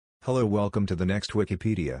Hello, welcome to the next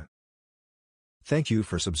Wikipedia. Thank you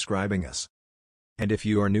for subscribing us. And if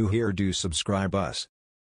you are new here, do subscribe us,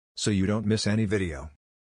 so you don't miss any video.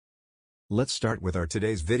 Let's start with our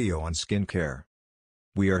today's video on skincare.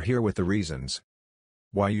 We are here with the reasons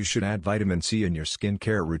why you should add vitamin C in your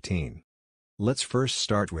skincare routine. Let's first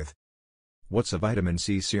start with, what's a vitamin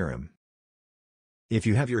C serum? If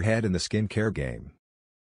you have your head in the skincare game,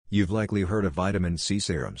 you've likely heard of vitamin C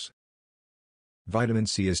serums. Vitamin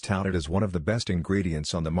C is touted as one of the best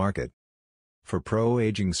ingredients on the market for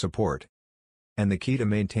pro-aging support and the key to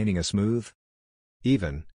maintaining a smooth,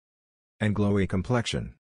 even, and glowy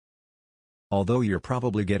complexion. Although you're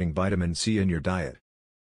probably getting vitamin C in your diet,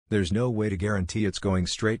 there's no way to guarantee it's going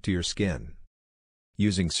straight to your skin.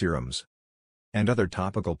 Using serums and other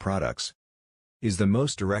topical products is the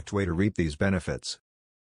most direct way to reap these benefits.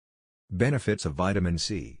 Benefits of vitamin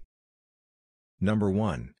C. Number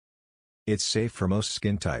 1. It's safe for most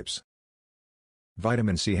skin types.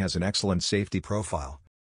 Vitamin C has an excellent safety profile.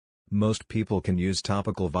 Most people can use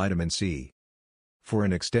topical vitamin C for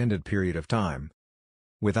an extended period of time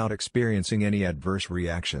without experiencing any adverse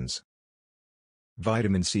reactions.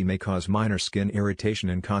 Vitamin C may cause minor skin irritation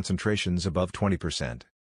in concentrations above 20%.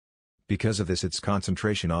 Because of this, its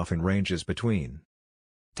concentration often ranges between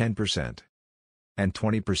 10% and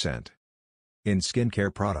 20% in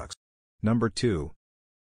skincare products. Number 2.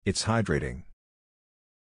 It's hydrating.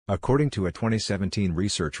 According to a 2017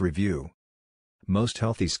 research review, most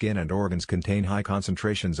healthy skin and organs contain high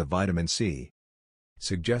concentrations of vitamin C,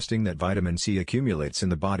 suggesting that vitamin C accumulates in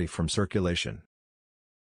the body from circulation.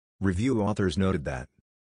 Review authors noted that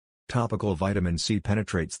topical vitamin C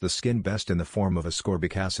penetrates the skin best in the form of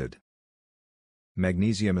ascorbic acid.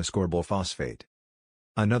 Magnesium ascorbyl phosphate,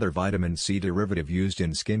 another vitamin C derivative used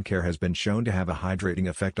in skincare, has been shown to have a hydrating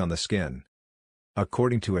effect on the skin.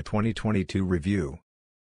 According to a 2022 review,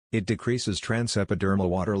 it decreases transepidermal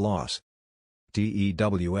water loss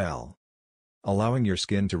 (TEWL), allowing your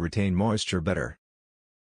skin to retain moisture better.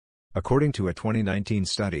 According to a 2019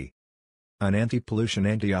 study, an anti-pollution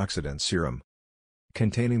antioxidant serum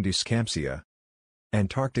containing Descampsia,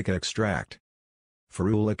 Antarctica extract,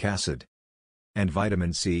 ferulic acid, and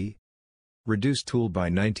vitamin C reduced TEWL by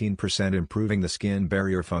 19%, improving the skin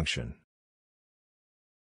barrier function.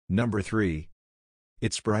 Number 3.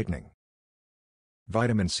 It's brightening.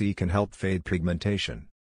 Vitamin C can help fade pigmentation.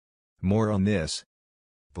 More on this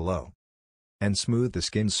below. And smooth the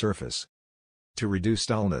skin surface to reduce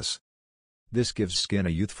dullness. This gives skin a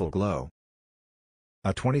youthful glow.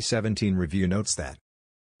 A 2017 review notes that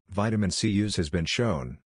vitamin C use has been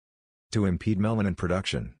shown to impede melanin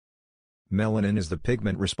production. Melanin is the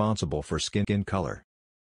pigment responsible for skin color.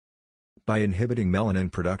 By inhibiting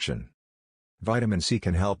melanin production, vitamin C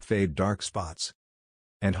can help fade dark spots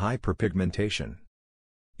and hyperpigmentation.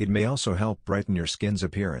 It may also help brighten your skin's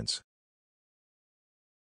appearance.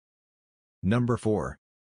 Number 4.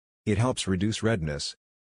 It helps reduce redness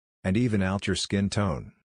and even out your skin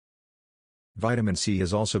tone. Vitamin C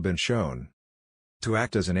has also been shown to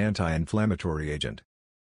act as an anti-inflammatory agent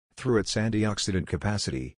through its antioxidant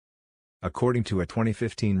capacity. According to a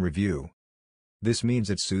 2015 review, this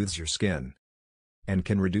means it soothes your skin and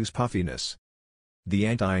can reduce puffiness. The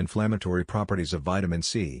anti-inflammatory properties of vitamin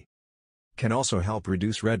C can also help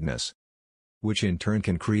reduce redness, which in turn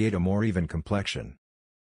can create a more even complexion.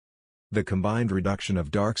 The combined reduction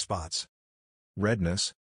of dark spots,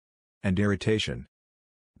 redness, and irritation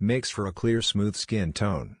makes for a clear, smooth skin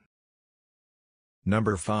tone.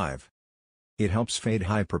 Number 5. It helps fade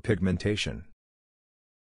hyperpigmentation.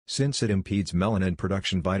 Since it impedes melanin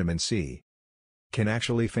production, vitamin C can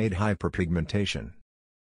actually fade hyperpigmentation.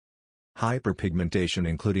 Hyperpigmentation,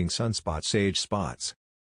 including sunspots, age spots,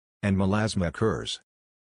 and melasma, occurs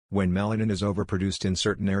when melanin is overproduced in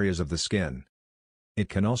certain areas of the skin. It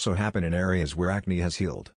can also happen in areas where acne has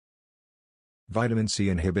healed. Vitamin C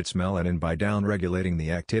inhibits melanin by downregulating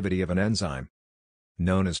the activity of an enzyme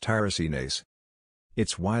known as tyrosinase.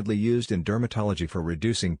 It's widely used in dermatology for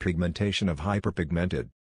reducing pigmentation of hyperpigmented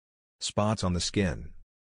spots on the skin.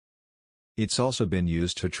 It's also been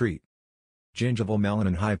used to treat gingival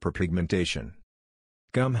melanin hyperpigmentation,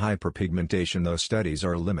 gum hyperpigmentation, though studies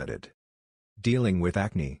are limited. Dealing with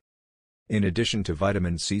acne. In addition to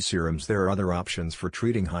vitamin C serums, there are other options for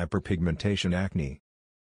treating hyperpigmentation acne.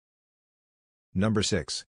 Number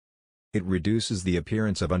 6. It reduces the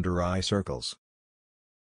appearance of under-eye circles.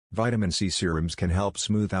 Vitamin C serums can help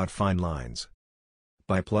smooth out fine lines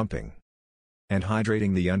by plumping and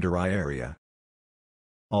hydrating the under-eye area.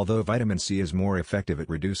 Although vitamin C is more effective at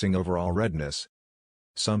reducing overall redness,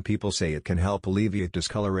 some people say it can help alleviate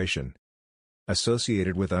discoloration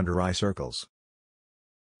associated with under-eye circles.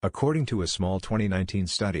 According to a small 2019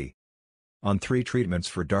 study on 3 treatments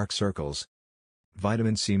for dark circles,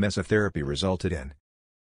 vitamin C mesotherapy resulted in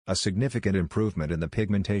a significant improvement in the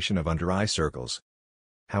pigmentation of under-eye circles.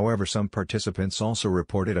 However, some participants also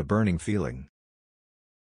reported a burning feeling.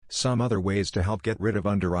 Some other ways to help get rid of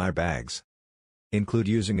under-eye bags include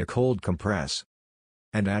using a cold compress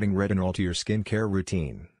and adding retinol to your skincare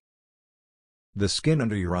routine. The skin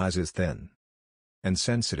under your eyes is thin and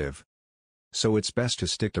sensitive, so it's best to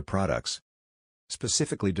stick to products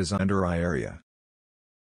specifically designed for eye area.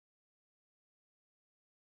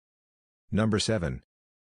 Number 7.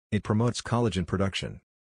 It promotes collagen production.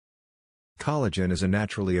 Collagen is a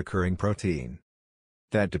naturally occurring protein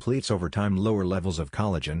that depletes over time. Lower levels of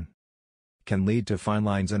collagen can lead to fine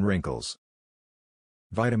lines and wrinkles.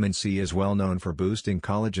 Vitamin C is well known for boosting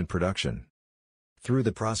collagen production through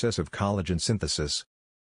the process of collagen synthesis.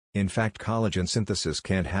 In fact, collagen synthesis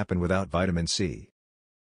can't happen without vitamin C.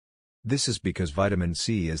 This is because vitamin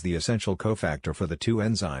C is the essential cofactor for the 2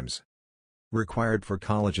 enzymes required for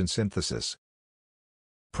collagen synthesis: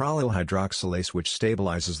 prolyl hydroxylase, which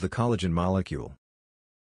stabilizes the collagen molecule;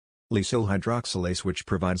 lysyl hydroxylase, which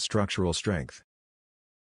provides structural strength.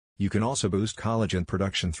 You can also boost collagen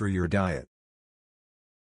production through your diet.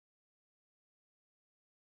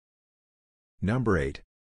 Number 8.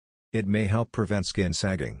 It may help prevent skin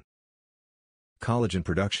sagging. Collagen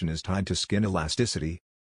production is tied to skin elasticity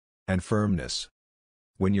and firmness.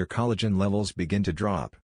 When your collagen levels begin to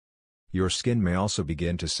drop, your skin may also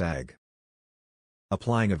begin to sag.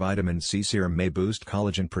 Applying a vitamin C serum may boost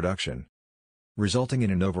collagen production, resulting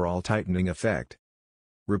in an overall tightening effect,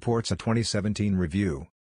 reports a 2017 review.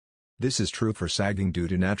 This is true for sagging due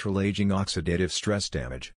to natural aging, oxidative stress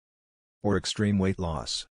damage, or extreme weight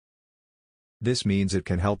loss. This means it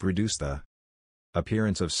can help reduce the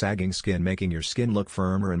appearance of sagging skin, making your skin look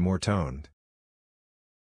firmer and more toned.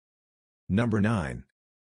 Number 9.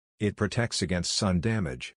 It protects against sun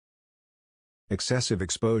damage. Excessive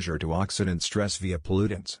exposure to oxidant stress via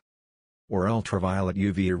pollutants or ultraviolet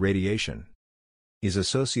UV irradiation is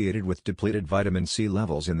associated with depleted vitamin C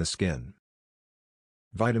levels in the skin.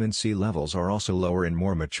 Vitamin C levels are also lower in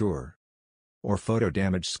more mature or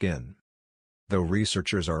photo-damaged skin, though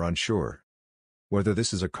researchers are unsure whether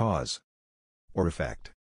this is a cause or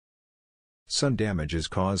effect. Sun damage is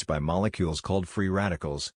caused by molecules called free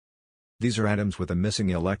radicals. These are atoms with a missing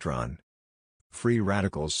electron. Free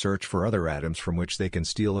radicals search for other atoms from which they can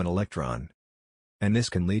steal an electron, and this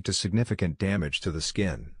can lead to significant damage to the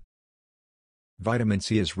skin. Vitamin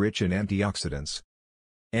C is rich in antioxidants.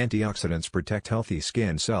 Antioxidants protect healthy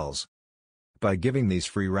skin cells by giving these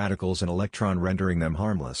free radicals an electron, rendering them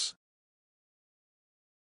harmless.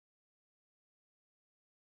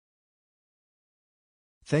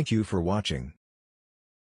 Thank you for watching.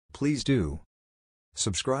 Please do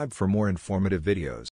subscribe for more informative videos.